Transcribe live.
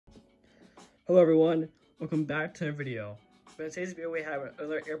Hello everyone, welcome back to the video. In today's video we have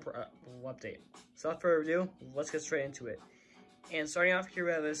another airport update. So without further ado, let's get straight into it. And starting off here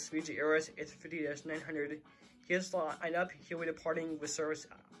we have this SVY Airways A350-900. He is lined up, he'll be departing with service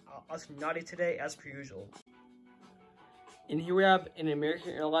out to Nadi today as per usual. And here we have an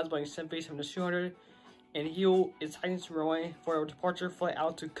American Airlines Boeing 737-200, and he is heading to runway for a departure flight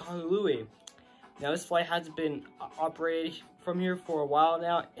out to Kahului. Now this flight has been operated from here for a while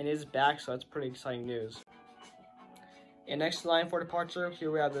now and is back, so that's pretty exciting news. And next in line for departure,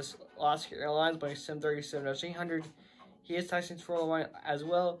 here we have this Alaska Airlines Boeing 737-800. He is testing for the line as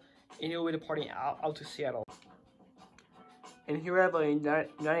well, and he will be departing out to Seattle. And here we have a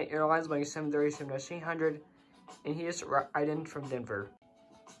United Airlines Boeing 737-800, and he is riding from Denver.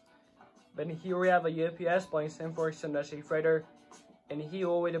 Then here we have a UPS Boeing 747-8 freighter, and he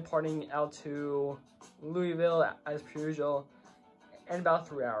will be departing out to Louisville as per usual in about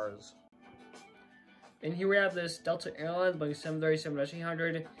 3 hours. And here we have this Delta Airlines Boeing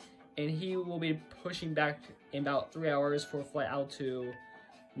 737-800, and he will be pushing back in about 3 hours for a flight out to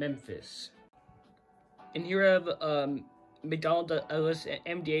Memphis. And here we have McDonnell Douglas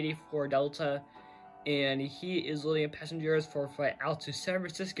MD-80 for Delta, and he is loading passengers for a flight out to San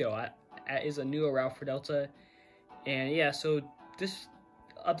Francisco. That is a new route for Delta. And yeah, so this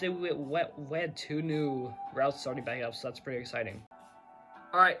update, we had 2 new routes starting back up, so that's pretty exciting.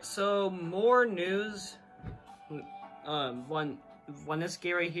 Alright, so more news. One this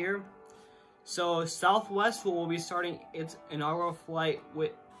gate right here. So Southwest will be starting its inaugural flight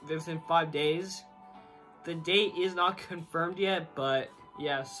within 5 days. The date is not confirmed yet, but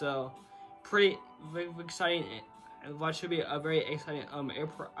yeah, so pretty exciting. What should be a very exciting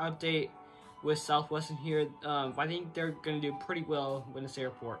airport update with Southwest in here. I think they're gonna do pretty well with this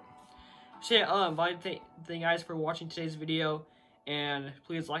airport. So yeah, thank you guys for watching today's video, and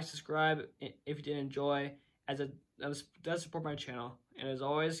please like, subscribe if you did enjoy, as it does support my channel. And as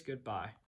always, goodbye.